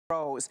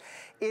Rose.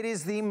 It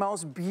is the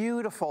most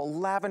beautiful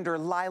lavender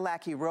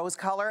lilac-y rose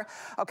color.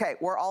 Okay,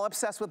 we're all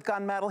obsessed with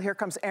gunmetal. Here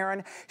comes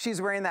Erin.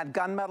 She's wearing that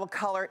gunmetal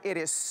color. It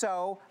is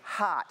so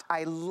hot.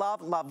 I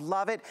love, love,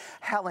 love it.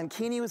 Helen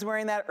Keeney was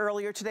wearing that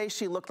earlier today.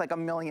 She looked like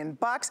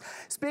 $1,000,000.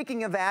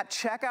 Speaking of that,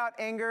 check out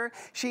Inger.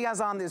 She has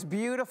on this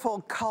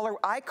beautiful color.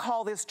 I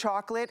call this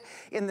chocolate.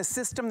 In the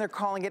system, they're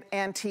calling it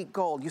antique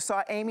gold. You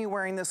saw Amy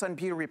wearing this on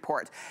Beauty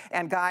Report.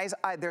 And guys,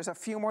 there's a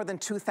few more than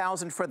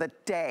 2,000 for the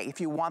day. If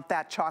you want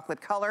that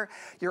chocolate color,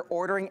 you're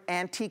ordering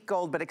antique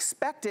gold, but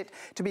expect it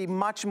to be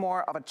much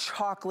more of a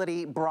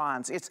chocolatey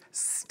bronze. It's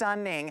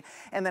stunning.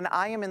 And then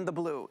I am in the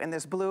blue, and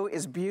this blue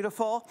is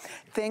beautiful.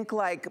 Think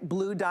like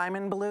blue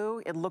diamond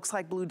blue. It looks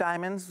like blue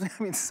diamonds.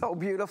 I mean, so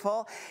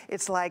beautiful.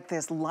 It's like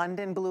this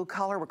London blue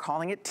color. We're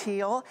calling it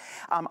teal.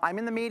 I'm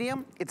in the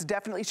medium. It's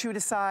definitely true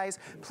to size.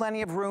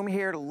 Plenty of room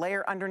here to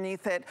layer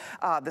underneath it.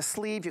 The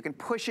sleeve, you can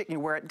push it, you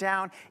wear it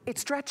down.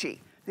 It's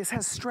stretchy. This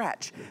has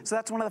stretch. So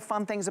that's one of the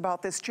fun things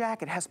about this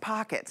jacket. It has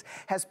pockets,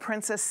 has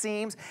princess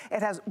seams. It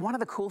has, one of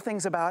the cool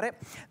things about it,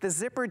 the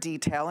zipper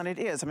detail, and it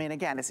is, I mean,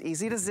 again, it's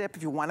easy to zip.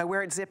 If you want to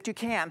wear it zipped, you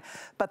can,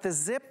 but the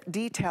zip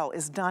detail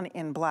is done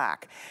in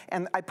black.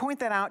 And I point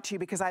that out to you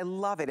because I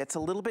love it. It's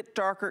a little bit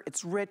darker,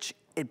 it's rich,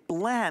 it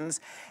blends,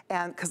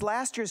 and because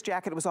last year's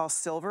jacket was all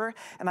silver,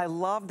 and I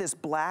love this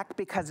black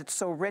because it's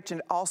so rich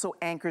and it also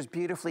anchors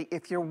beautifully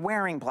if you're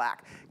wearing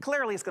black.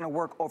 Clearly it's gonna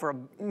work over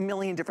a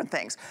million different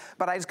things,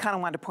 but I just kind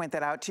of wanted to point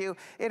that out to you.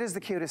 It is the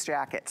cutest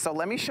jacket. So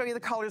let me show you the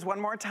colors one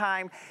more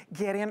time.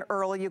 Get in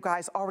early, you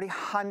guys. Already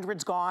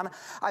hundreds gone.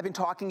 I've been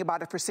talking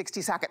about it for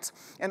 60 seconds,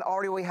 and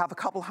already we have a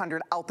couple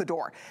hundred out the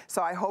door.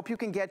 So I hope you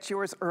can get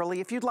yours early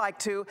if you'd like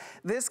to.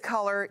 This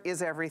color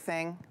is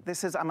everything.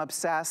 This is, I'm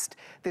obsessed.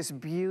 This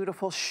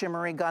beautiful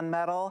shimmery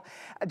gunmetal.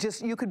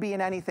 Just, you could be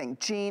in anything.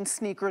 Jeans,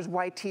 sneakers,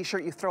 white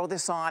t-shirt, you throw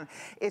this on.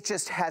 It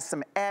just has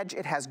some edge.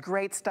 It has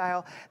great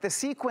style. The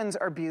sequins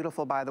are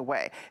beautiful, by the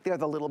way. They're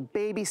the little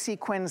baby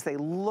sequins. They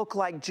look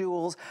like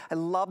jewels. I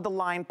love the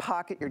lined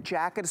pocket. Your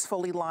jacket is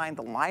fully lined.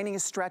 The lining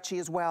is stretchy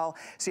as well.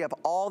 So you have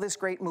all this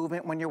great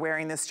movement when you're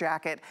wearing this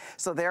jacket.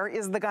 So there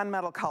is the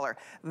gunmetal color.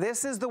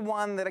 This is the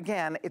one that,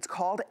 again, it's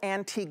called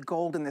antique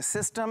gold in the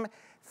system.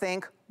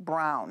 Think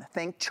brown,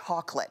 think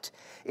chocolate.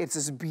 It's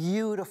this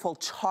beautiful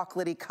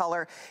chocolatey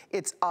color.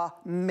 It's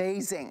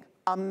amazing.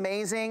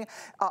 Amazing.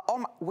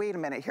 Wait a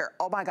minute here.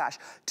 Oh my gosh,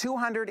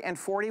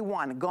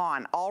 241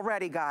 gone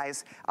already,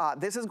 guys.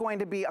 This is going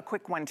to be a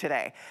quick one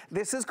today.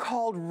 This is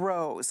called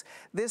Rose.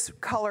 This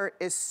color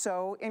is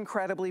so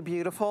incredibly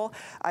beautiful.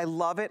 I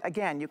love it.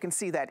 Again, you can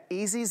see that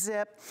easy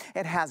zip.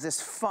 It has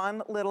this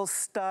fun little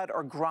stud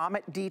or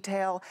grommet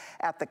detail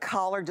at the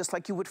collar, just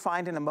like you would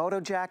find in a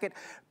moto jacket.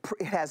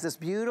 It has this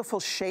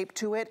beautiful shape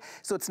to it,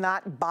 so it's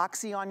not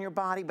boxy on your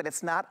body, but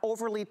it's not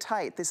overly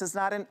tight. This is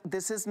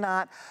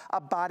not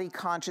a body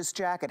conscious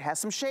jacket. It has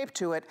some shape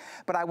to it,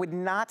 but I would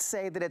not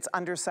say that it's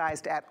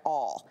undersized at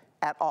all.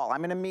 At all.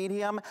 I'm in a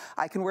medium.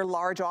 I can wear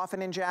large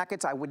often in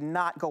jackets. I would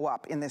not go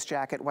up in this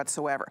jacket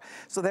whatsoever.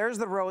 So there's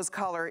the rose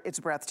color. It's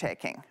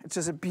breathtaking. It's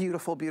just a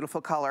beautiful, beautiful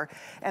color.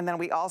 And then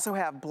we also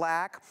have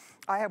black.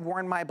 I have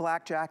worn my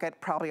black jacket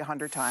probably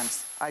 100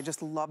 times. I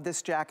just love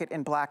this jacket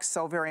in black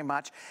so very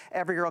much.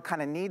 Every girl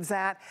kind of needs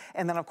that.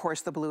 And then of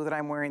course the blue that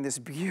I'm wearing, this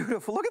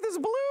beautiful, look at this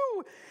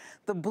blue.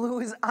 The blue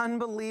is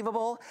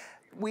unbelievable.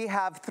 We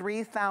have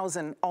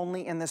 3,000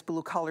 only in this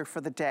blue color for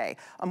the day.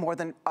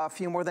 A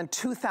few more than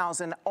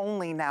 2,000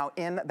 only now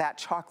in that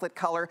chocolate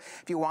color.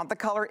 If you want the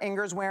color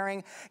Inger's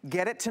wearing,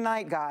 get it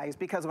tonight, guys,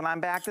 because when I'm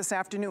back this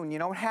afternoon, you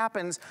know what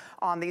happens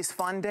on these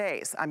fun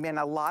days. I mean,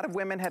 a lot of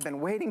women have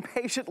been waiting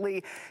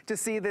patiently to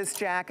see this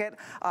jacket.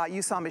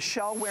 You saw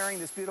Michelle wearing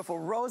this beautiful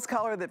rose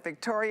color that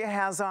Victoria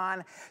has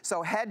on.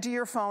 So head to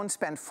your phone,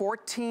 spend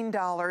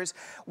 $14.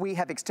 We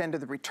have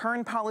extended the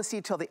return policy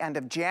till the end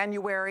of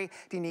January.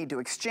 If you need to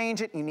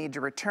exchange it, you need to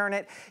return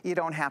it, you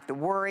don't have to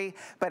worry,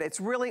 but it's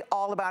really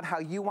all about how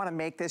you want to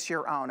make this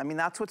your own. I mean,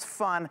 that's what's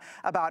fun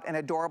about an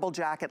adorable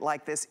jacket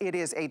like this. It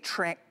is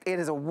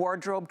a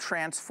wardrobe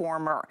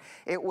transformer.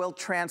 It will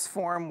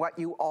transform what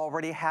you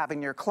already have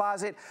in your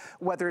closet,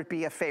 whether it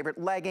be a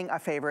favorite legging, a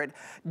favorite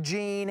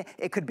jean,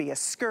 it could be a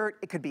skirt,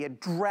 it could be a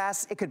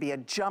dress, it could be a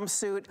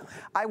jumpsuit.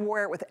 I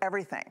wear it with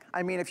everything.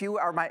 I mean, if you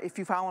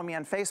follow me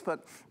on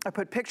Facebook, I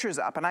put pictures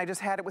up and I just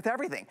had it with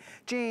everything.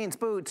 Jeans,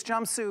 boots,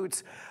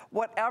 jumpsuits,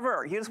 whatever.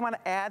 You just want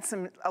to add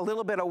a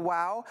little bit of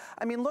wow.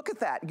 I mean, look at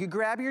that. You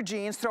grab your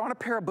jeans, throw on a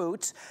pair of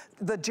boots.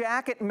 The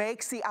jacket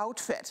makes the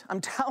outfit.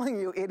 I'm telling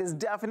you, it is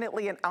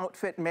definitely an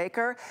outfit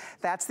maker.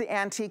 That's the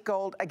antique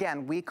gold.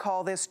 Again, we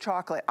call this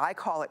chocolate. I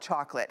call it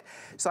chocolate.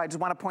 So I just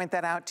want to point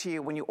that out to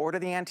you. When you order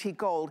the antique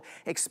gold,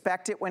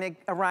 expect it when it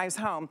arrives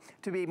home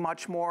to be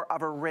much more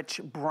of a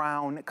rich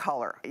brown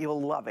color. You'll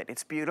love it.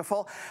 It's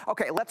beautiful.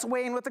 Okay, let's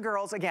weigh in with the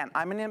girls. Again,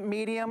 I'm in a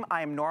medium.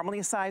 I am normally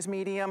a size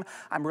medium.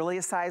 I'm really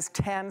a size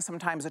 10,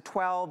 sometimes a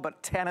 12,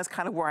 but 10 is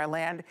kind of where I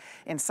land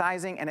in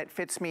sizing, and it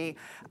fits me,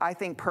 I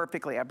think,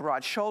 perfectly. I have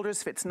broad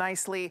shoulders, fits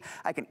nicely.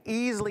 I can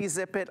easily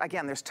zip it.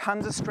 Again, there's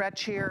tons of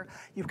stretch here.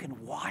 You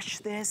can wash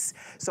this.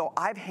 So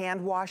I've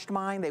hand washed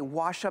mine. They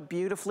wash up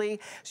beautifully.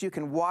 So you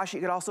can wash it.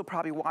 You could also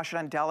probably wash it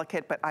on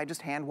delicate, but I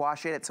just hand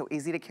wash it. It's so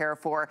easy to care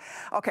for.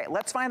 Okay,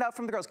 let's find out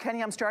from the girls.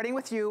 Kenny, I'm starting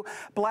with you.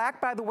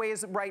 Black, by the way,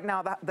 is right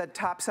now the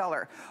top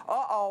seller.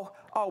 Uh-oh.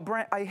 Oh,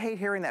 I hate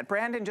hearing that.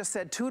 Brandon just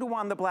said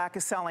 2-to-1 the black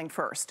is selling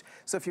first.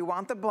 So if you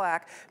want the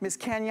black, Miss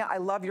Kenya, I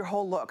love your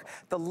whole look.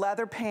 The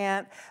leather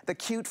pant, the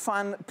cute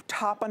fun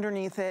top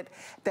underneath it,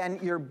 then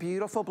your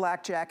beautiful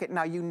black jacket.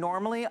 Now you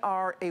normally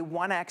are a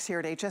 1X here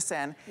at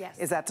HSN. Yes.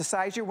 Is that the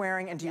size you're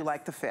wearing, and do you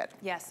like the fit?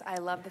 Yes, I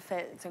love the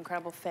fit. It's an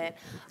incredible fit.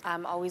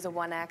 I'm always a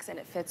 1X and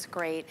it fits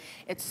great.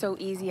 It's so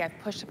easy. I've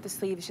pushed up the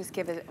sleeves, just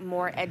give it a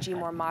more edgy,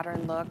 more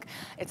modern look.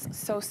 It's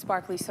so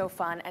sparkly, so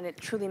fun, and it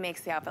truly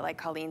makes the outfit, like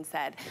Colleen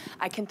said.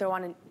 I can throw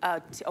on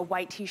a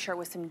white t-shirt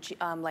with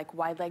some like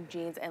wide leg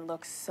jeans and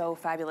look so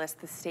fabulous.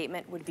 The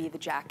statement would be the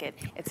jacket.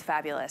 It's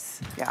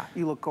fabulous. Yeah,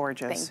 you look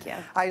gorgeous. Thank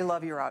you. I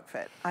love your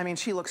outfit. I mean,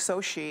 she looks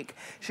so chic.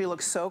 She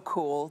looks so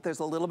cool. There's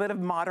a little bit of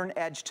modern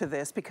edge to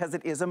this because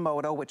it is a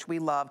moto, which we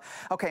love.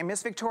 Okay,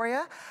 Miss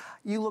Victoria,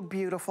 you look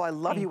beautiful. I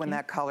love you in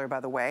that color, by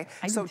the way.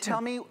 So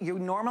tell me, you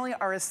normally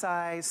are a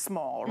size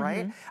small,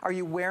 right? Are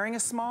you wearing a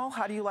small?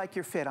 How do you like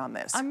your fit on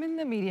this? I'm in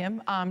the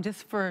medium,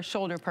 just for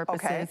shoulder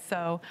purposes. Okay.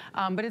 So,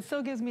 but it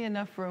still gives me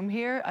enough room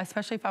here,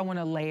 especially if I want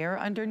to layer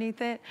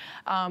underneath it.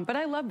 But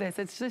I love this.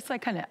 It's just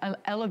like kind of an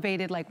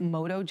elevated like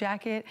moto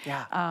jacket.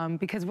 Yeah.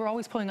 Because we're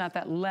always pulling out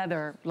that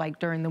leather like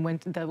during the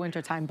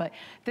winter time. But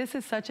this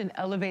is such an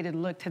elevated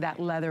look to that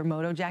leather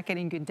moto jacket,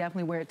 and you could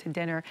definitely wear it to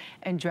dinner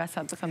and dress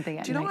up with something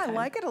at night. Do you know, I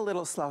like it a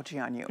little slouchy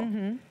on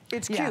you.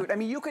 It's cute. I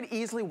mean, you could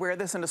easily wear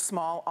this in a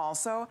small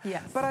also.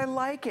 Yes. But I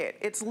like it.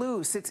 It's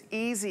loose. It's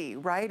easy,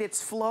 right?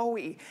 It's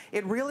flowy.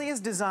 It really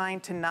is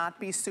designed to not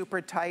be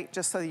super tight,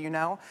 just so you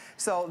know.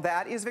 So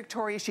that is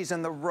Victoria. She's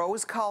in the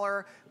rose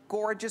color.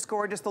 Gorgeous,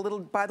 gorgeous. The little,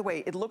 by the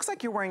way, it looks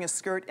like you're wearing a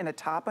skirt and a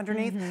top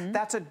underneath.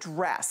 That's a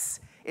dress.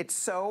 It's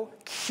so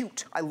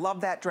cute. I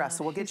love that dress.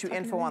 So we'll get you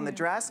info on the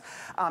dress.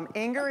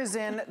 Inger is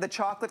in the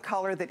chocolate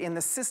color that in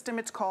the system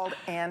it's called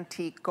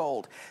antique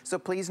gold. So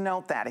please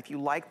note that. If you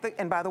like the,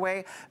 and by the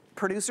way,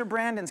 producer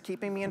Brandon's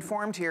keeping me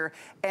informed here.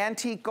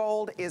 Antique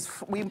gold is,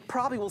 we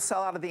probably will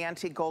sell out of the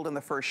antique gold in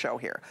the first show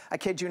here. I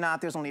kid you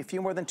not, there's only a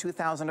few more than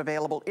 2,000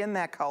 available in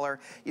that color.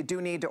 You do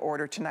need to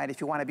order tonight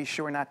if you want to be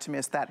sure not to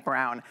miss that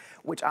brown,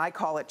 which I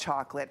call it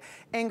chocolate.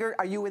 Inger,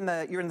 are you in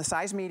the, you're in the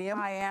size medium?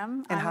 I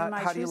am. And I'm in my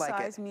how do you like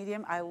size it?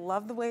 medium. I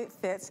love the way it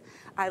fits.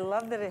 I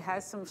love that it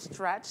has some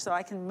stretch so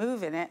I can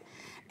move in it.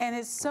 And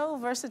it's so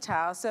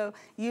versatile. So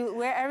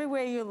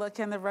everywhere you look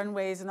in the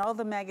runways and all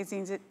the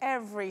magazines and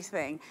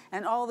everything,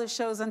 and all the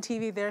shows on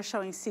TV, they're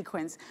showing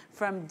sequins.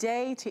 From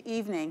day to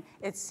evening,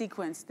 it's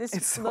sequins.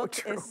 This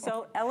look is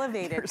so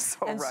elevated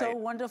and so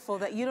wonderful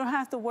that you don't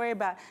have to worry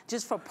about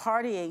just for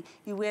partying.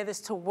 You wear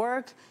this to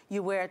work,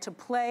 you wear it to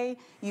play,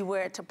 you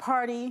wear it to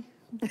party.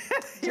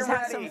 Just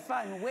have some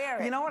fun,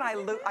 wear it. You know what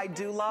I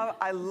do love?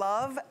 I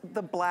love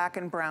the black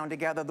and brown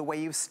together, the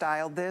way you've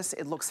styled this.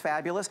 It looks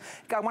fabulous.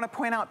 I want to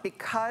point out,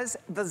 because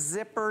the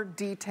zipper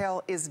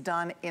detail is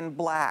done in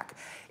black,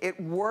 it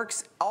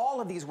works,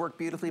 all of these work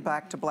beautifully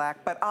back to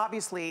black, but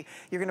obviously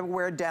you're going to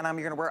wear denim,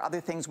 you're going to wear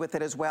other things with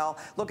it as well.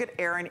 Look at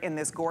Erin in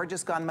this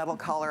gorgeous gunmetal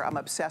color. I'm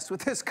obsessed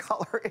with this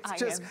color. It's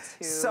just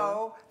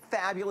so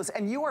fabulous.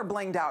 And you are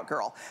blinged out,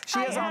 girl. She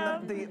is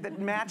on the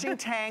matching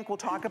tank. We'll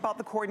talk about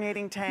the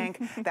coordinating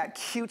tank, that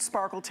cute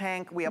sparkle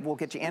tank. We'll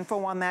get you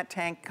info on that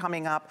tank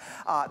coming up.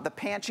 The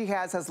pant she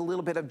has a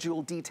little bit of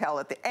jewel detail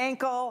at the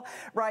ankle,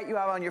 right? You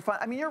have on your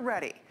front. I mean, you're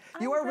ready.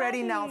 You are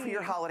ready now for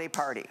your holiday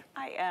party.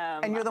 I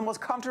am. And you're the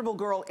most comfortable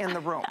girl in the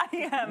room. I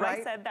am.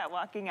 Right? I said that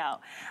walking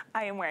out.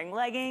 I am wearing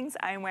leggings.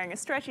 I am wearing a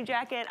stretchy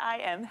jacket. I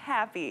am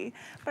happy.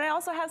 But I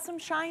also have some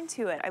shine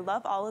to it. I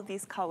love all of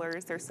these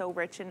colors. They're so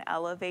rich and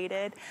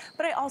elevated.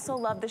 But I also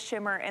love the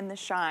shimmer and the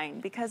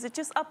shine because it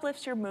just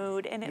uplifts your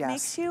mood and it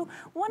makes you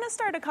want to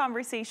start a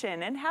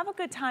conversation and have a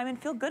good time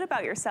and feel good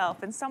about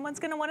yourself. And someone's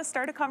going to want to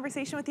start a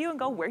conversation with you and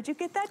go, where'd you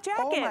get that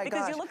jacket? Oh my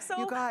because gosh. you look so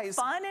You guys,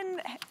 fun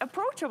and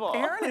approachable.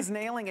 Erin is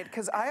nailing it,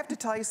 because I have to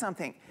tell you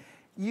something.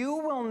 You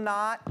will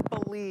not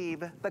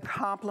believe the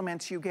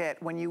compliments you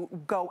get when you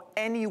go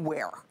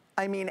anywhere.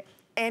 I mean,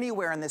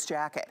 anywhere in this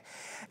jacket.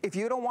 If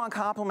you don't want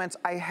compliments,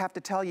 I have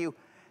to tell you,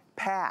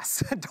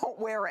 pass. Don't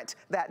wear it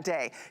that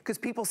day. Because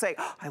people say,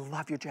 oh, I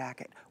love your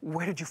jacket.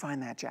 Where did you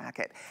find that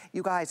jacket?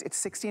 You guys,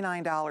 it's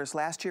 $69.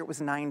 Last year it was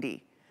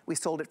 $90. We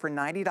sold it for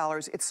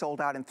 $90. It sold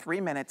out in 3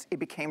 minutes. It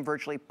became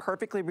virtually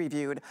perfectly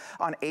reviewed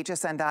on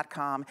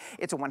hsn.com.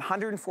 It's a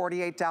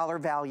 $148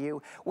 value.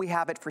 We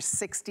have it for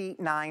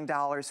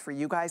 $69 for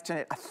you guys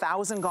tonight.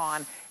 1,000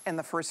 gone in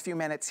the first few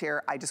minutes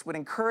here. I just would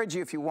encourage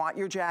you, if you want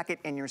your jacket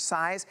in your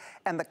size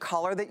and the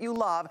color that you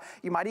love,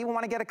 you might even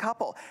want to get a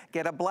couple.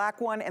 Get a black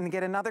one and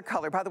get another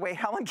color. By the way,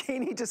 Helen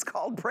Caney just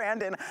called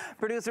Brandon.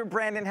 Producer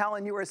Brandon,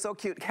 Helen, you are so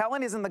cute.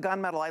 Helen is in the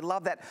gunmetal. I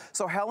love that.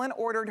 So Helen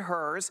ordered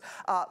hers.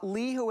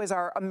 Lee, who is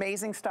our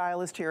amazing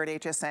stylist here at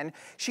HSN.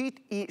 She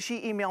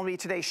emailed me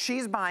today.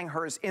 She's buying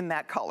hers in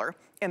that color,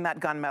 in that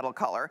gunmetal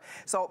color.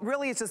 So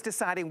really it's just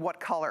deciding what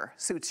color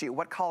suits you,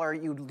 what color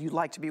you'd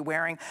like to be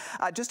wearing.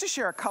 Just to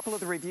share a couple of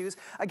the reviews.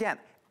 Again,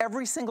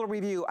 every single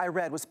review I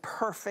read was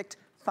perfect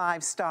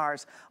 5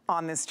 stars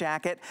on this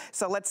jacket.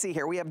 So let's see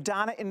here. We have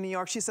Donna in New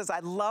York. She says, I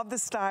love the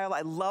style. I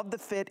love the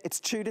fit.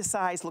 It's true to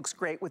size. Looks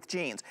great with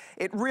jeans.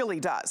 It really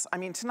does. I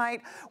mean,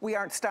 tonight we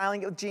aren't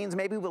styling it with jeans.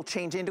 Maybe we'll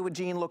change into a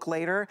jean look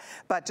later.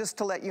 But just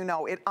to let you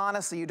know, it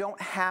honestly, you don't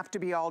have to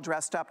be all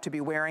dressed up to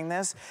be wearing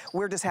this.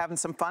 We're just having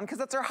some fun because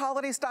it's our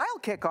holiday style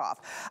kickoff.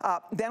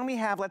 Then we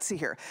have, let's see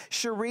here.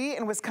 Cherie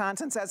in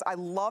Wisconsin says, I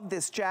love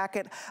this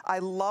jacket. I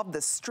love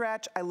the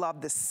stretch. I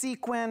love the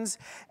sequins.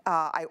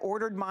 I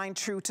ordered mine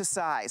true to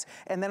size.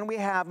 And then we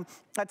have,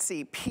 let's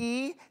see,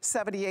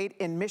 P78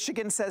 in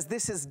Michigan says,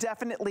 this is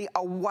definitely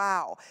a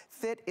wow.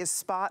 Fit is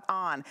spot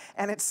on.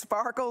 And it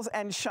sparkles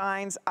and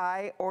shines.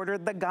 I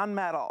ordered the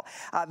gunmetal.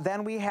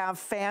 Then we have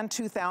Fan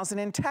 2000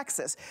 in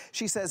Texas.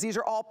 She says, these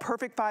are all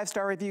perfect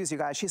 5-star reviews, you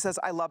guys. She says,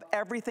 I love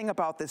everything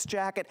about this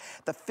jacket.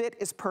 The fit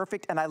is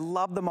perfect, and I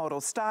love the Moto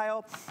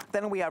style.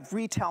 Then we have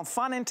Retail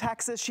Fun in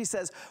Texas. She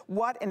says,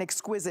 what an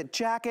exquisite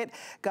jacket.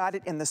 Got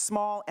it in the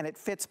small, and it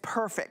fits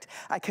perfect.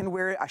 I can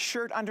wear a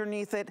shirt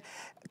underneath it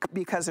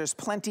because there's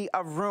plenty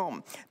of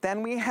room.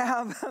 Then we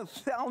have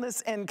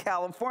Wellness in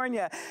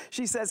California.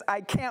 She says, I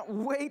can't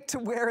wait to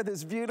wear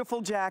this beautiful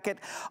jacket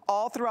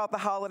all throughout the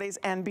holidays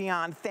and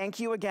beyond.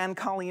 Thank you again,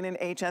 Colleen and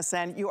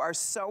HSN. You are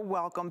so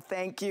welcome.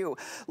 Thank you.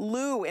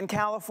 Lou in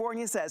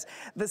California says,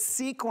 the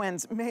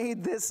sequins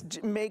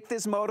make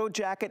this Moto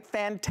jacket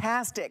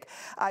fantastic.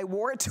 I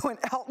wore it to an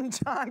Elton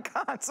John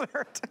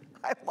concert.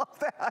 I love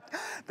that.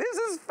 This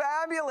is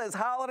fabulous.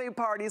 Holiday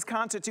parties,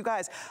 concerts. You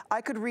guys, I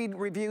could read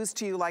reviews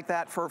to you like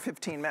that for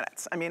 15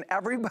 minutes. I mean,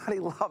 everybody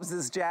loves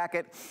this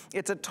jacket.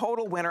 It's a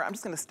total winner. I'm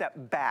just gonna step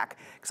back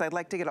because I'd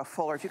like to get a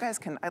fuller. If you guys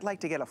can, I'd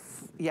like to get a,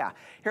 yeah,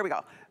 here we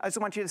go. I just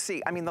want you to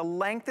see. I mean, the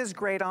length is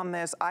great on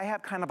this. I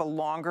have kind of a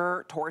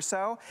longer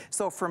torso.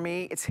 So for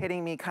me, it's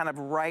hitting me kind of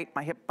right.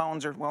 My hip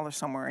bones are, well, they're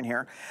somewhere in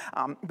here.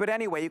 But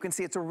anyway, you can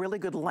see it's a really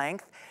good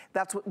length.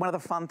 That's one of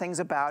the fun things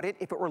about it.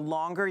 If it were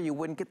longer, you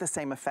wouldn't get the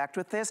same effect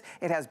with this.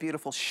 It has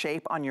beautiful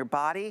shape on your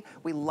body.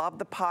 We love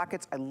the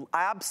pockets. I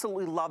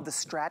absolutely love the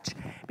stretch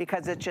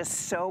because it's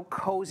just so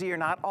cozy. You're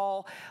not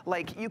all,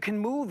 like, you can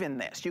move in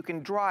this. You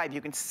can drive,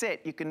 you can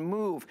sit, you can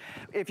move.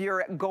 If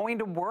you're going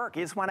to work,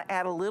 you just want to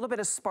add a little bit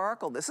of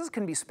sparkle. This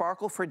can be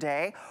sparkle for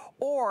day,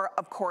 or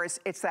of course,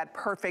 it's that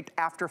perfect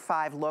after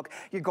 5 look.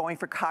 You're going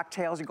for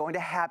cocktails, you're going to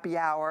happy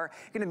hour,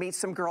 you're gonna meet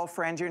some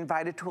girlfriends, you're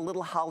invited to a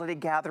little holiday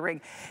gathering,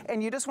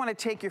 and you just want to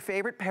take your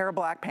favorite pair of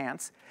black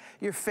pants,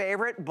 your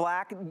favorite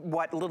black,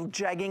 little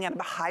jegging and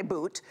a high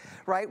boot,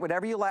 right?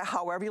 Whatever you like,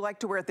 however you like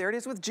to wear it. There it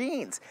is with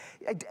jeans.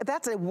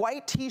 That's a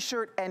white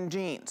t-shirt and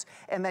jeans.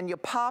 And then you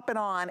pop it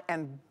on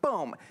and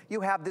boom,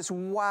 you have this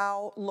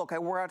wow look. I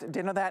wore out to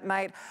dinner that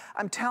night.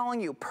 I'm telling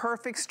you,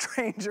 perfect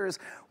strangers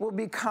will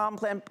be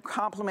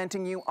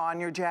complimenting you on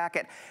your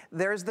jacket.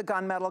 There's the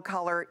gunmetal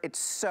color. It's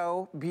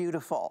so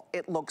beautiful.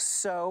 It looks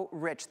so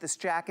rich. This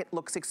jacket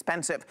looks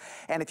expensive.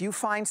 And if you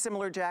find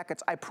similar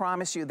jackets, I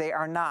promise you they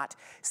are not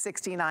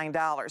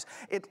 $69.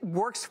 It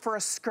works for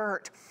a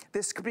skirt.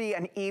 This could be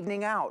an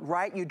evening out,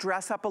 right? You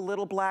dress up a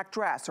little black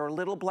dress or a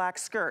little black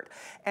skirt.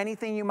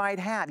 Anything you might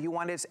have, you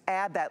want to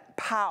add that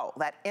pow,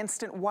 that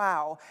instant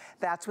wow.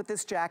 That's what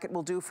this jacket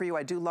will do for you.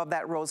 I do love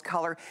that rose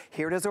color.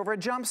 Here it is over a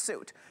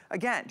jumpsuit.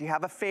 Again, do you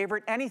have a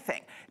favorite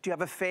anything? Do you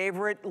have a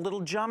favorite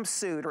little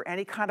jumpsuit or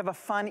any kind of a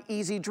fun,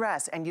 easy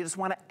dress, and you just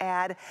want to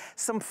add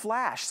some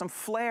flash, some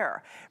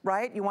flair,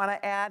 right? You want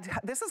to add,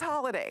 this is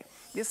holiday.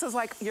 This is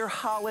like you're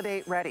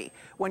holiday ready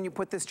when you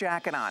put this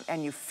jacket on,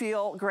 and you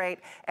feel great,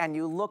 and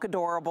you look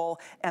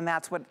adorable, and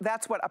that's what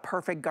a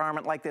perfect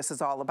garment like this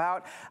is all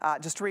about.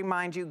 Just to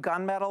remind you,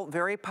 gunmetal,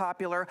 very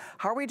popular.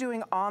 How are we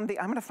doing on the,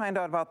 I'm gonna find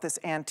out about this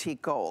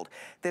antique gold.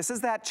 This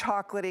is that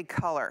chocolatey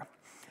color.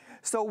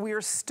 So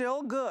we're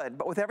still good,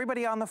 but with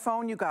everybody on the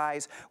phone, you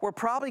guys, we're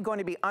probably going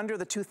to be under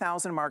the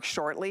 2,000 mark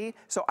shortly.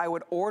 So I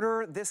would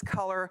order this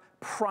color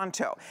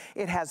pronto.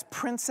 It has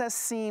princess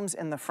seams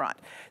in the front.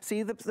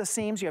 See the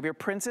seams? You have your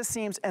princess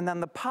seams, and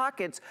then the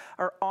pockets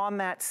are on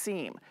that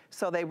seam.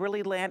 So they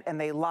really land and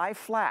they lie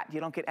flat. You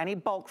don't get any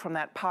bulk from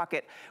that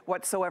pocket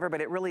whatsoever, but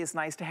it really is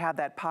nice to have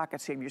that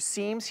pocket. So you have your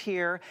seams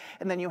here,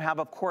 and then you have,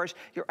 of course,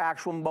 your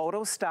actual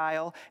Moto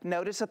style.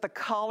 Notice that the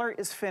collar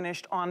is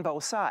finished on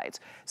both sides.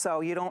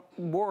 So you don't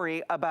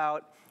worry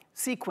about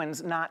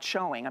sequins not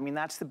showing. I mean,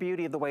 that's the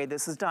beauty of the way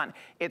this is done.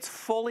 It's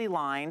fully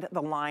lined.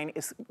 The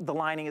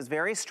lining is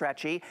very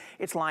stretchy.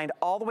 It's lined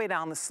all the way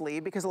down the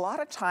sleeve, because a lot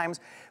of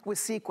times with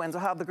sequins,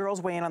 I'll have the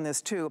girls weigh in on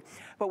this too,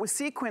 but with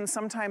sequins,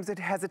 sometimes it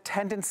has a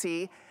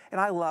tendency, and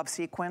I love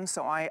sequins,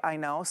 so I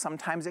know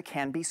sometimes it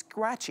can be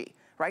scratchy,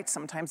 right?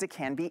 Sometimes it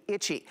can be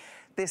itchy.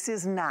 This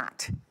is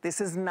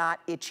not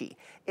itchy.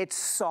 It's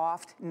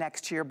soft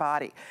next to your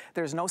body.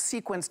 There's no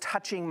sequins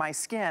touching my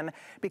skin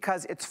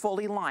because it's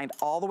fully lined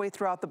all the way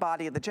throughout the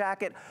body of the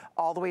jacket,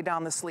 all the way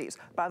down the sleeves.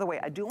 By the way,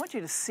 I do want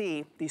you to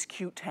see these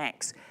cute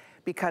tanks.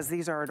 because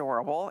these are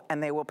adorable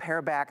and they will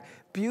pair back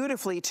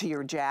beautifully to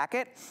your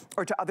jacket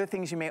or to other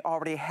things you may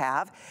already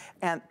have.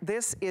 And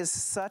this is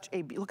such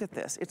a, look at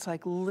this. It's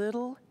like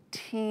little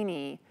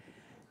teeny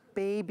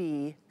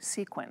baby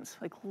sequins,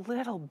 like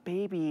little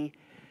baby,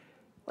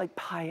 like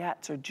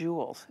paillettes or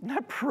jewels. Isn't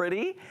that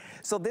pretty?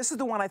 So this is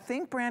the one, I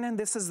think, Brandon,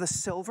 this is the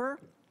silver.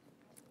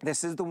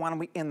 This is the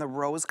one in the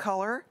rose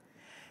color.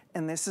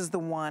 And this is the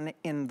one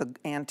in the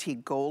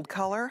antique gold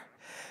color.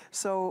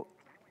 So,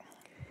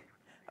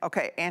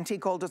 okay, antique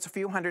gold, it's a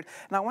few hundred.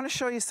 Now I want to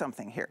show you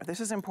something here. This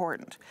is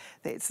important.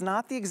 It's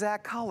not the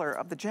exact color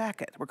of the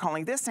jacket. We're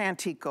calling this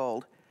antique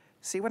gold.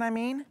 See what I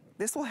mean?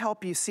 This will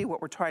help you see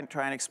what we're trying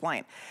to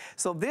explain.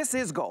 So this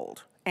is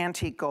gold,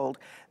 antique gold.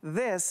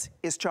 This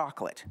is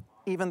chocolate.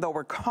 Even though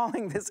we're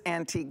calling this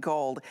antique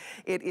gold,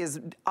 it is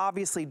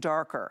obviously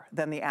darker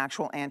than the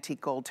actual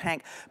antique gold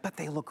tank, but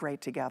they look great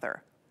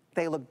together.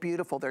 They look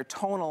beautiful, they're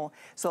tonal,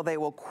 so they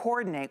will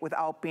coordinate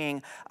without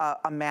being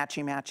a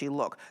matchy-matchy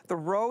look. The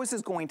rose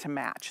is going to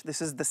match.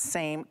 This is the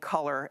same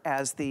color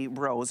as the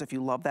rose, if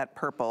you love that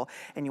purple,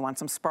 and you want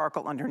some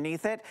sparkle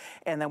underneath it.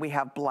 And then we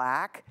have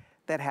black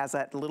that has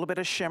that little bit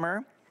of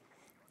shimmer.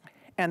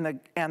 And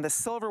the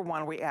silver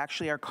one we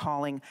actually are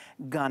calling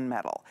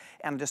gunmetal.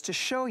 And just to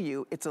show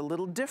you, it's a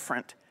little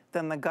different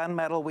than the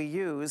gunmetal we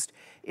used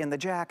in the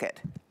jacket.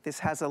 This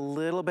has a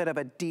little bit of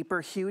a deeper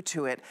hue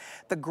to it.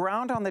 The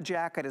ground on the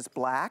jacket is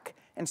black,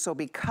 and so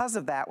because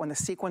of that, when the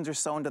sequins are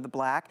sewn to the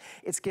black,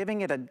 it's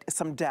giving it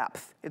some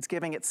depth. It's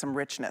giving it some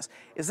richness.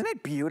 Isn't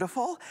it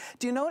beautiful?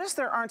 Do you notice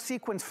there aren't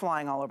sequins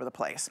flying all over the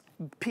place?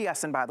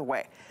 P.S. and by the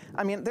way,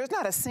 I mean, there's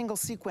not a single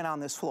sequin on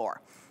this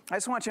floor. I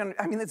just want you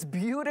to, I mean, it's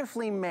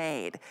beautifully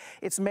made.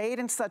 It's made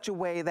in such a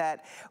way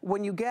that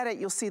when you get it,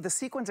 you'll see the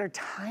sequins are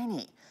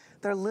tiny.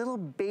 They're little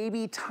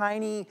baby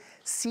tiny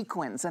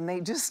sequins, and they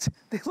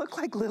look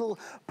like little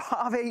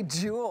pave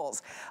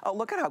jewels. Oh,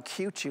 look at how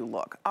cute you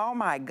look. Oh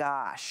my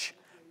gosh,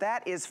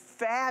 that is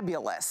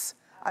fabulous.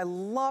 I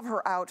love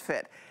her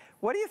outfit.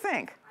 What do you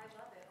think?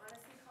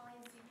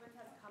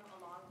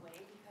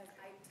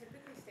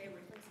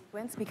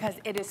 Because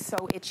it is so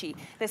itchy.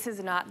 This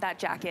is not that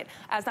jacket.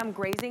 As I'm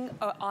grazing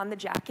on the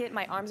jacket,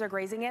 my arms are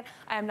grazing it,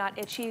 I am not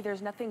itchy.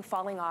 There's nothing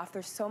falling off.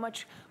 There's so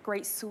much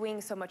great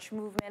swing, so much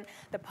movement.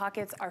 The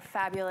pockets are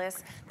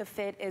fabulous. The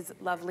fit is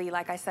lovely.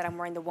 Like I said, I'm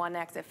wearing the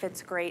 1X. It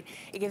fits great.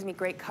 It gives me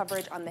great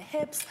coverage on the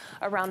hips,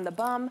 around the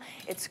bum.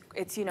 It's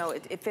you know,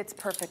 it fits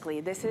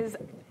perfectly. This is,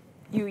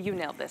 you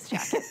nailed this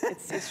jacket.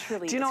 It's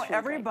truly. Do you know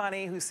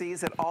everybody who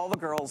sees it, all the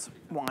girls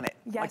want it.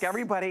 Yes. Like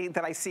everybody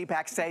that I see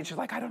backstage is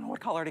like, I don't know what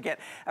color to get.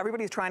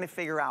 Everybody's trying to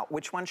figure out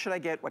which one should I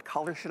get, what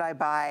color should I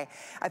buy.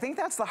 I think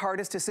that's the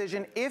hardest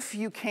decision if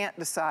you can't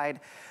decide.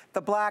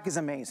 The black is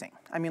amazing.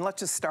 I mean, let's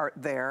just start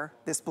there.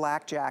 This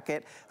black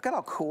jacket, look at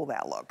how cool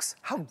that looks,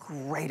 how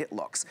great it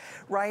looks,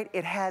 right?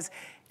 It has,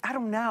 I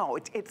don't know,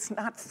 it's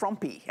not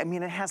frumpy. I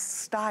mean, it has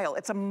style.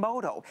 It's a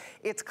moto.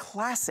 It's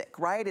classic,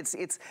 right?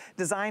 It's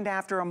designed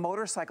after a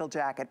motorcycle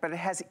jacket, but it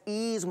has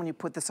ease when you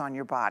put this on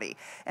your body.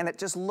 And it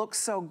just looks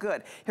so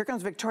good. Here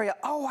comes Victoria.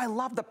 Oh, I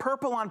love the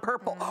purple on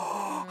purple.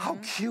 Oh, how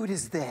cute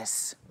is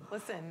this?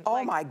 Listen.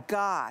 Oh my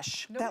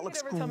gosh, that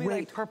looks great. Nobody ever told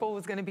me like purple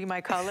was gonna be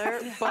my color,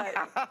 but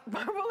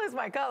purple is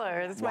my color.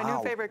 It's my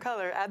new favorite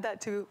color. Add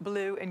that to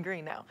blue and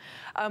green now.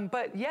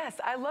 But yes,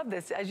 I love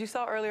this. As you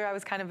saw earlier, I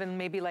was kind of in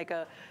maybe like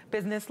a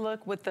business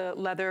look with the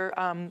leather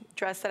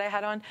dress that I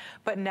had on,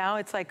 but now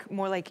it's like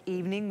more like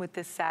evening with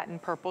this satin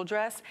purple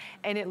dress,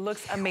 and it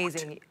looks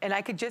amazing. And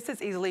I could just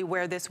as easily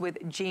wear this with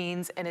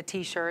jeans and a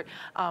t-shirt,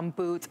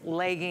 boots,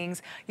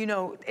 leggings. You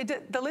know,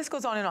 the list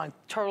goes on and on.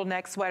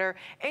 Turtleneck, sweater,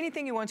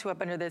 anything you want to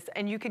up under this.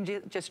 And you can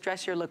just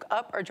dress your look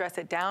up or dress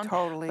it down.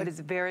 Totally. But it's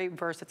very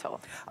versatile.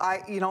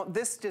 You know,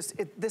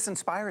 this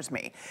inspires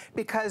me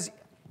because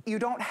you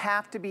don't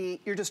have to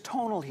be, you're just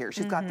tonal here.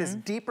 She's got this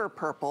deeper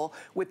purple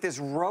with this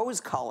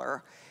rose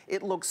color.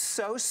 It looks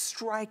so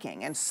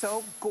striking and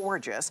so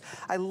gorgeous.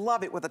 I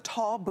love it with a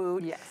tall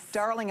boot,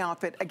 darling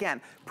outfit. Again,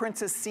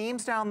 princess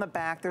seams down the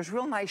back. There's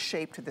real nice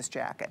shape to this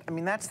jacket. I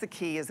mean, that's the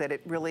key, is that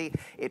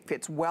it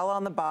fits well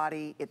on the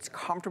body. It's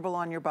comfortable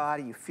on your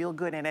body. You feel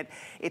good in it.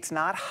 It's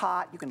not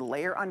hot. You can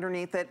layer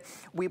underneath it.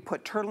 We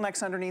put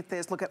turtlenecks underneath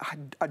this. Look at how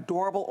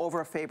adorable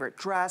over a favorite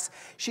dress.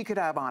 She could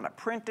have on a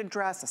printed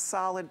dress, a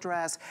solid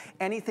dress.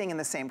 Anything in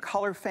the same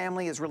color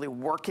family is really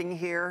working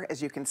here,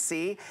 as you can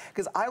see,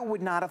 because I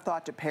would not have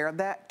thought to pair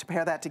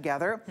that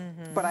together,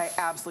 but I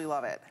absolutely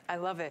love it. I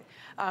love it.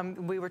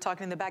 We were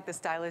talking in the back, the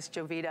stylist,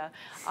 Jovita,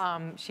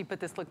 she put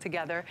this look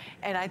together,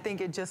 and I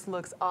think it just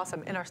looks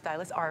awesome. And our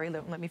stylist, Ari,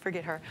 let me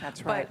forget her.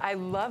 That's right. But I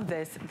love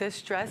this.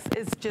 This dress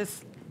is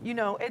just, you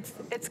know, it's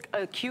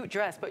a cute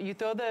dress, but you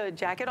throw the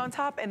jacket on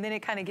top, and then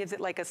it kind of gives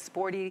it like a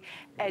sporty,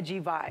 edgy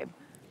vibe.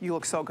 You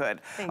look so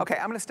good. Okay,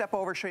 I'm gonna step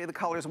over, show you the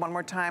colors one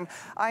more time.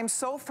 I'm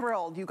so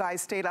thrilled you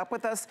guys stayed up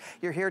with us.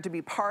 You're here to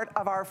be part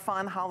of our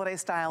fun holiday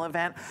style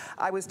event.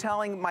 I was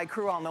telling my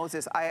crew all knows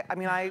this. I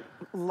mean, I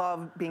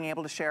love being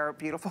able to share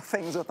beautiful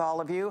things with all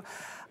of you.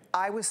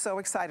 I was so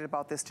excited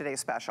about this today's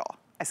special.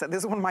 I said, this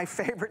is one of my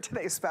favorite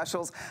today's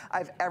specials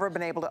I've ever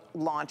been able to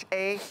launch.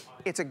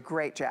 it's a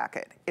great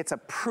jacket. It's a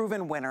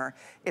proven winner.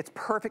 It's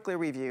perfectly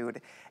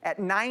reviewed. At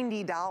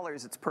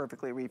 $90, it's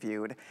perfectly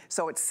reviewed.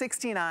 So at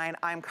 $69,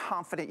 I'm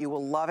confident you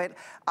will love it.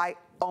 I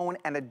own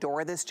and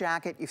adore this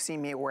jacket. You've seen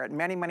me wear it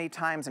many, many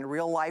times in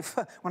real life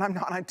when I'm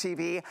not on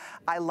TV.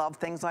 I love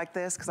things like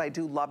this because I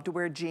do love to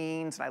wear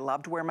jeans, and I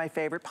love to wear my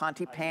favorite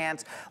Ponte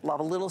pants,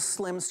 love a little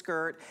slim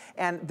skirt,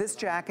 and this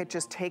jacket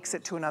just takes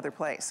it to another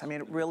place. I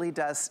mean, it really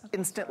does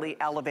instantly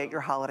elevate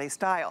your holiday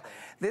style.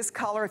 This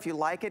color, if you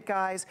like it,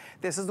 guys,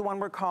 this is the one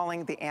we're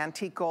calling the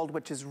antique gold,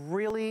 which is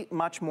really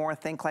much more,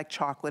 think like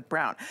chocolate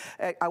brown.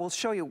 I will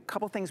show you a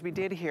couple things we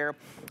did here.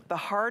 The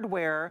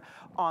hardware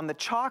on the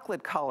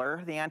chocolate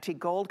color, the antique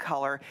gold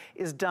color,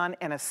 is done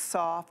in a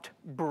soft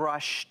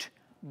brushed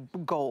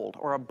gold,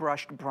 or a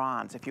brushed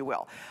bronze, if you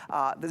will.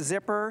 The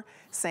zipper,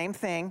 same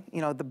thing.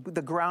 You know,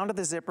 the ground of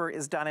the zipper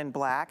is done in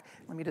black.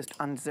 Let me just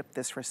unzip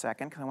this for a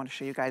second because I want to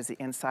show you guys the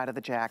inside of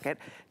the jacket.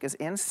 Because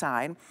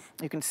inside,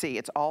 you can see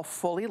it's all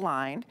fully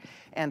lined.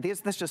 And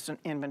this is just an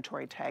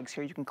inventory tags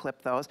here. You can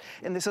clip those.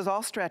 And this is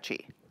all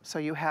stretchy. So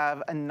you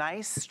have a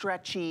nice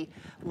stretchy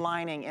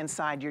lining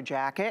inside your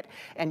jacket,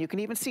 and you can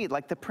even see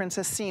like the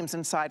princess seams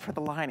inside for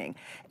the lining.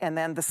 And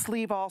then the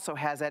sleeve also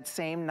has that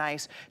same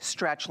nice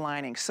stretch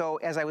lining. So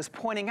as I was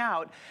pointing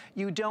out,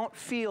 you don't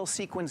feel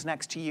sequins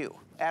next to you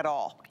at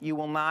all. You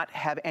will not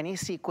have any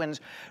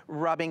sequins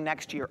rubbing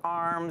next to your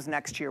arms,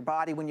 next to your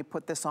body when you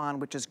put this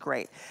on, which is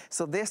great.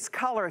 So this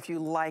color, if you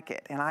like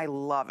it, and I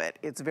love it,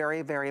 it's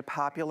very, very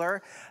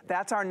popular.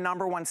 That's our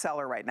 #1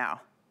 seller right now.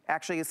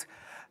 Actually, it's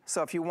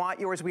so if you want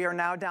yours, we are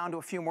now down to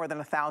a few more than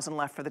 1,000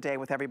 left for the day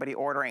with everybody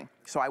ordering.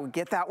 So I would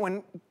get that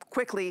one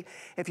quickly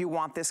if you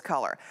want this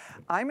color.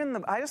 I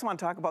just want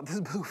to talk about this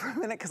blue for a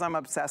minute because I'm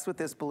obsessed with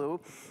this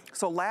blue.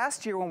 So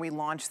last year when we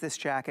launched this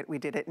jacket, we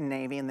did it in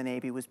navy, and the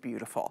navy was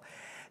beautiful.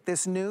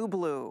 This new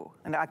blue,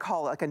 and I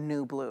call it like a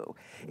new blue.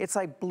 It's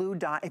like blue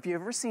if you've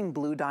ever seen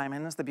blue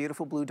diamonds, the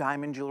beautiful blue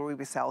diamond jewelry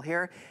we sell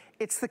here,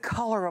 it's the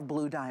color of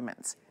blue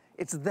diamonds.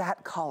 It's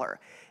that color.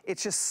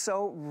 It's just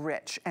so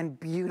rich and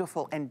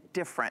beautiful and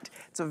different.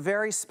 It's a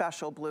very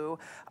special blue.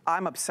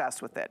 I'm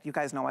obsessed with it. You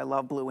guys know I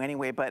love blue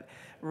anyway, but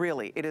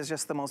really, it is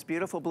just the most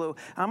beautiful blue.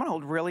 I'm gonna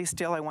hold really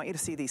still. I want you to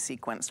see these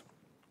sequins.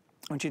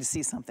 I want you to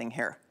see something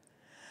here.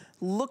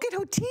 Look at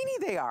how teeny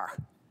they are.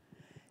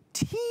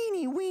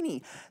 Teeny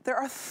weeny. There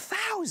are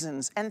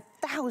thousands and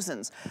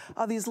thousands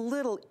of these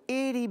little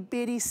itty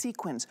bitty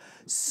sequins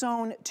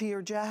sewn to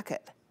your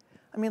jacket.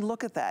 I mean,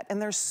 look at that.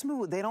 And they're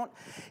smooth. They don't,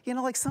 you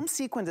know, like some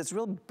sequins, it's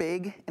real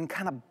big and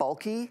kind of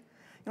bulky. You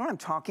know what I'm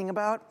talking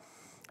about?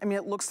 I mean,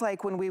 it looks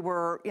like when we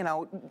were, you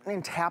know,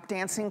 in tap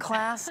dancing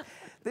class.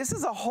 This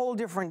is a whole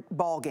different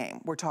ball game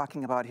we're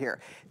talking about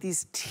here.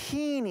 These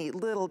teeny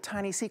little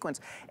tiny sequins.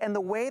 And the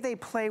way they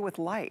play with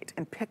light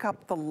and pick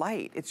up the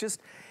light, it's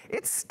just,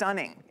 it's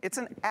stunning. It's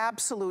an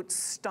absolute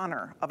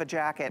stunner of a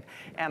jacket,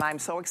 and I'm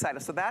so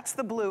excited. So that's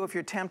the blue if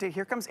you're tempted.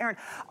 Here comes Erin.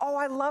 Oh,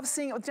 I love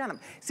seeing it with denim.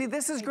 See,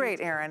 this is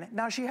great, Erin.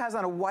 Now she has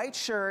on a white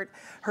shirt,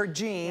 her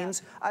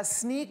jeans, a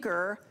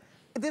sneaker.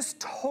 This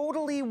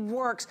totally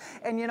works.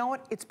 And you know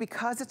what? It's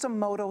because it's a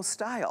moto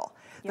style.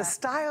 The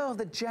style of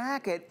the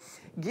jacket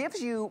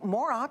gives you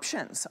more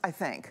options, I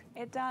think.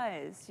 It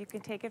does. You can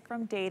take it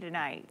from day to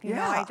night. You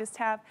know, I just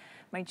have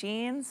my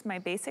jeans, my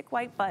basic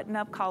white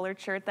button-up collared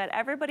shirt that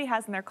everybody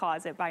has in their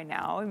closet by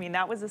now. I mean,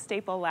 that was a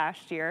staple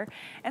last year.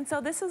 And so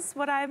this is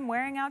what I'm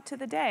wearing out to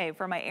the day,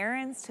 for my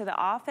errands, to the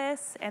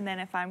office, and then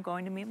if I'm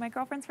going to meet my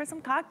girlfriends for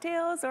some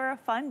cocktails or a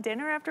fun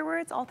dinner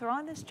afterwards, I'll throw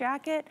on this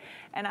jacket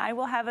and I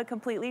will have a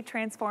completely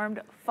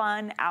transformed,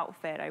 fun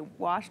outfit. I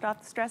washed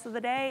off the stress of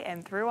the day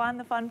and threw on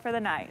the fun for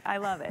the night. I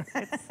love it.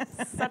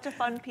 It's such a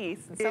fun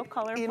piece and so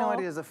colorful, you know,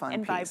 it is a fun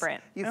and piece.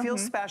 Vibrant. You feel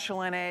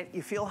special in it,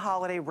 you feel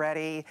holiday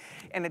ready,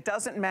 and it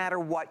doesn't matter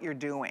what you're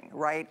doing,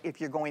 right?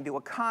 If you're going to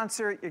a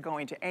concert, you're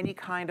going to any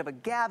kind of a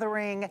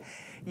gathering,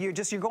 you're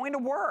going to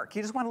work.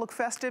 You just want to look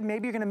festive.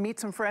 Maybe you're going to meet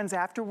some friends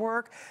after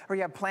work, or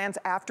you have plans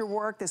after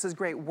work. This is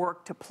great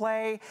work to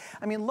play.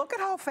 I mean, look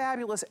at how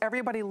fabulous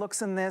everybody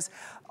looks in this.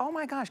 Oh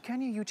my gosh,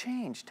 Kenya, you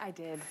changed. I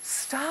did.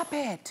 Stop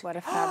it. What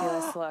a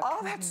fabulous look. Oh,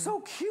 that's so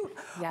cute.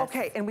 Yes.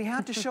 Okay, and we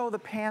have to show the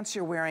pants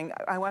you're wearing.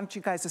 I want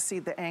you guys to see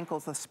the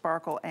ankles, the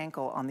sparkle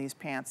ankle on these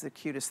pants, the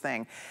cutest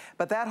thing.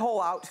 But that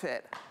whole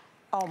outfit,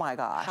 oh my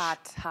gosh.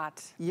 Hot,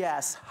 hot.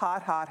 Yes,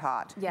 hot, hot,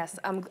 hot. Yes,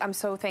 I'm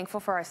so thankful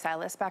for our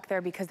stylists back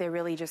there because they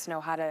really just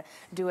know how to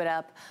do it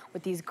up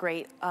with these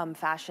great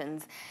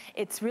fashions.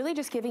 It's really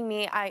just giving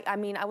me, I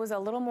mean, I was a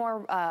little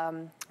more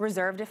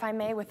reserved, if I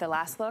may, with the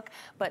last look,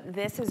 but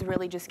this is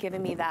really just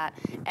giving me that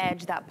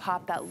edge, that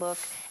pop, that look,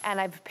 and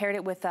I've paired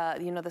it with,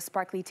 you know, the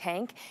sparkly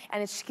tank,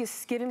 and it's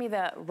just giving me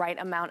the right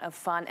amount of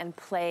fun and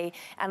play,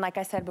 and like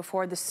I said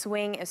before, the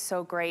swing is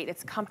so great.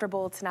 It's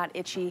comfortable, it's not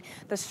itchy.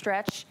 The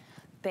stretch,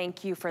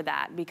 thank you for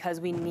that, because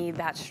we need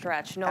that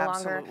stretch. No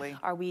longer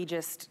are we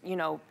just, you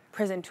know,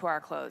 prison to our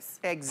clothes.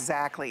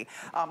 Exactly.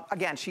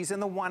 Again, she's in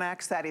the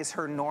 1X. That is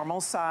her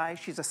normal size.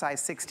 She's a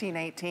size 16,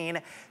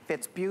 18.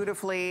 Fits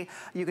beautifully.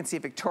 You can see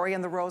Victoria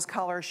in the rose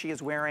color. She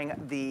is wearing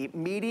the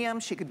medium.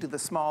 She could do the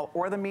small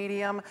or the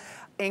medium.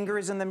 Inger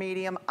is in the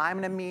medium. I'm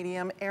in a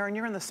medium. Erin,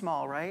 you're in the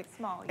small, right?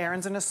 Small, yeah.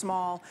 Erin's in a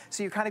small.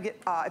 So you kind of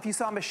get, if you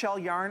saw Michelle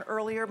Yarn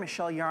earlier,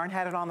 Michelle Yarn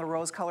had it on the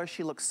rose color.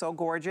 She looks so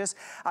gorgeous.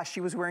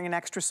 She was wearing an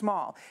extra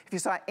small. If you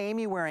saw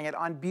Amy wearing it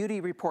on Beauty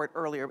Report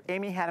earlier,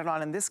 Amy had it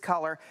on in this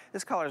color.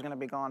 This color is going to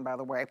be gone, by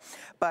the way.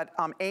 But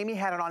Amy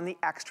had it on the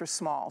extra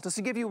small. Just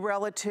to give you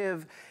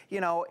relative, you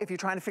know, if you're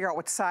trying to figure out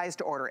what size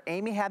to order.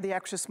 Amy had the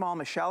extra small.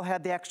 Michelle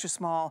had the extra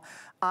small.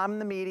 I'm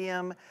the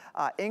medium.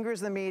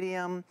 Inger's the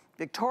medium.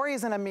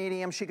 Victoria's in a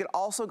medium. She could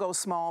also go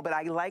small, but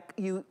I like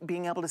you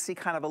being able to see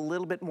kind of a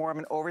little bit more of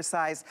an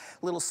oversized,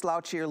 little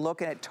slouchier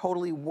look, and it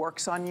totally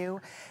works on you.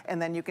 And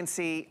then you can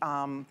see,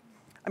 I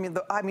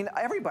mean,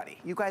 everybody.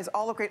 You guys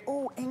all look great.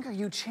 Oh, Inger,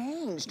 you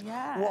changed.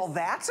 Yes. Well,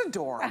 that's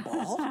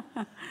adorable.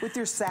 With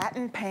your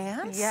satin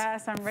pants.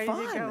 Yes, I'm ready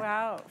to go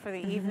out for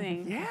the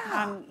evening.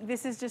 Yeah.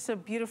 This is just a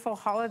beautiful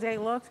holiday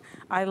look.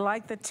 I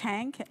like the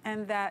tank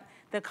and that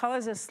the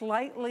colors are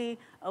slightly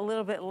a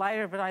little bit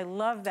lighter, but I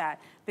love that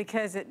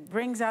because it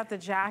brings out the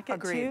jacket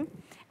too.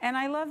 And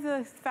I love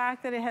the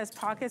fact that it has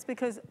pockets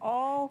because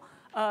all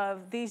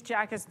these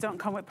jackets don't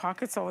come with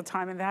pockets all the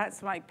time, and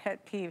that's my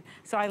pet peeve.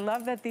 So I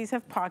love that these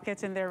have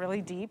pockets and they're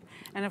really deep.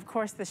 And of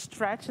course the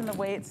stretch and the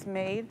way it's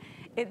made,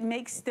 it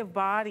makes the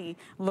body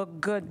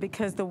look good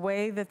because the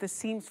way that the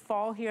seams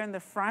fall here in the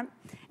front,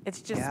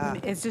 it's just,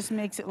 it just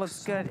makes it look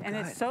good. And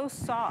it's so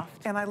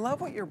soft. And I love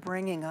what you're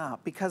bringing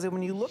up because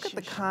when you look at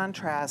the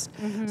contrast,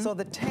 so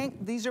the tank,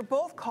 these are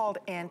both called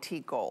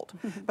antique gold,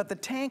 but the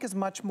tank is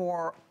much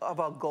more of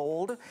a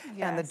gold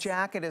and the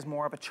jacket is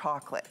more of a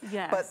chocolate.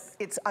 But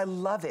it's, I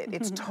love it.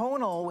 It's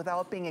tonal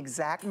without being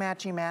exact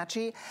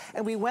matchy-matchy.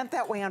 And we went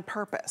that way on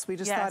purpose. We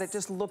just thought it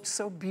just looked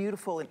so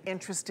beautiful and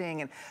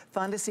interesting and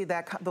fun to see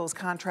that those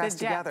contrasts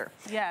together.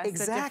 Yes,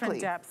 the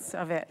different depths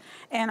of it.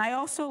 And I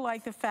also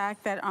like the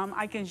fact that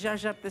I can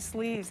zhuzh up the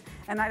sleeves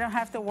and I don't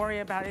have to worry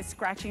about it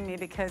scratching me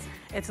because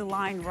it's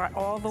lined right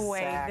all the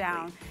way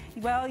down.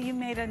 Well, you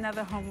made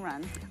another home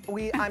run.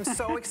 I'm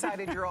so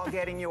excited you're all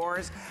getting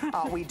yours.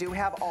 We do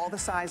have all the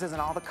sizes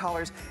and all the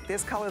colors.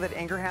 This color that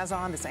Inger has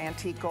on, this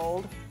antique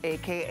gold,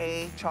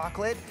 AKA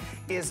chocolate,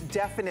 is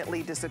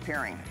definitely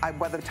disappearing.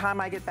 By the time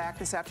I get back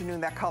this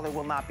afternoon, that color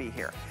will not be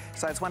here.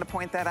 So I just want to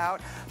point that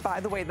out. By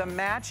the way, the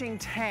matching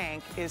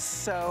tank is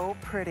so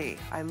pretty.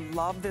 I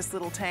love this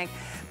little tank.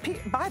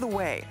 By the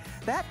way,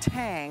 that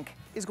tank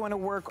is going to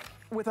work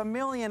with a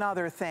million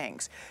other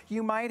things.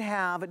 You might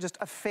have just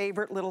a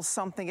favorite little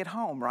something at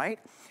home, right?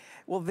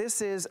 Well,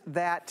 this is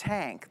that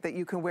tank that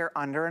you can wear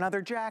under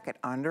another jacket,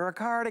 under a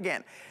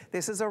cardigan.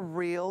 This is a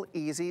real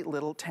easy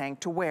little tank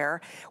to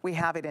wear. We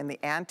have it in the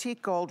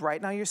antique gold.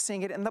 Right now you're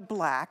seeing it in the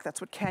black.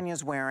 That's what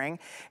Kenya's wearing.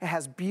 It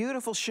has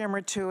beautiful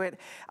shimmer to it.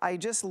 I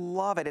just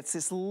love it. It's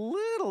this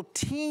little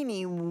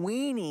teeny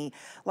weeny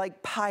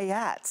like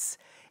paillettes.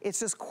 It's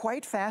just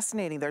quite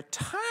fascinating. They're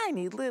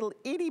tiny little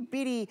itty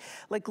bitty,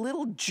 like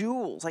little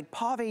jewels, like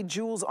pave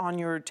jewels on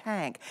your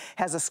tank.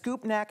 Has a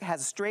scoop neck,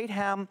 has a straight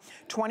hem,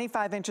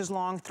 25 inches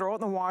long. Throw it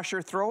in the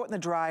washer, throw it in the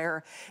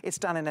dryer. It's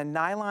done in a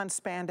nylon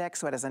spandex,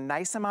 so it has a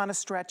nice amount of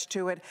stretch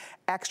to it.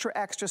 Extra,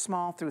 extra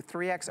small through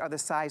 3X are the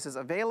sizes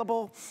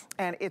available,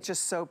 and it's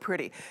just so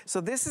pretty.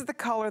 So this is the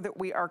color that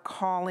we are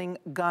calling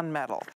gunmetal.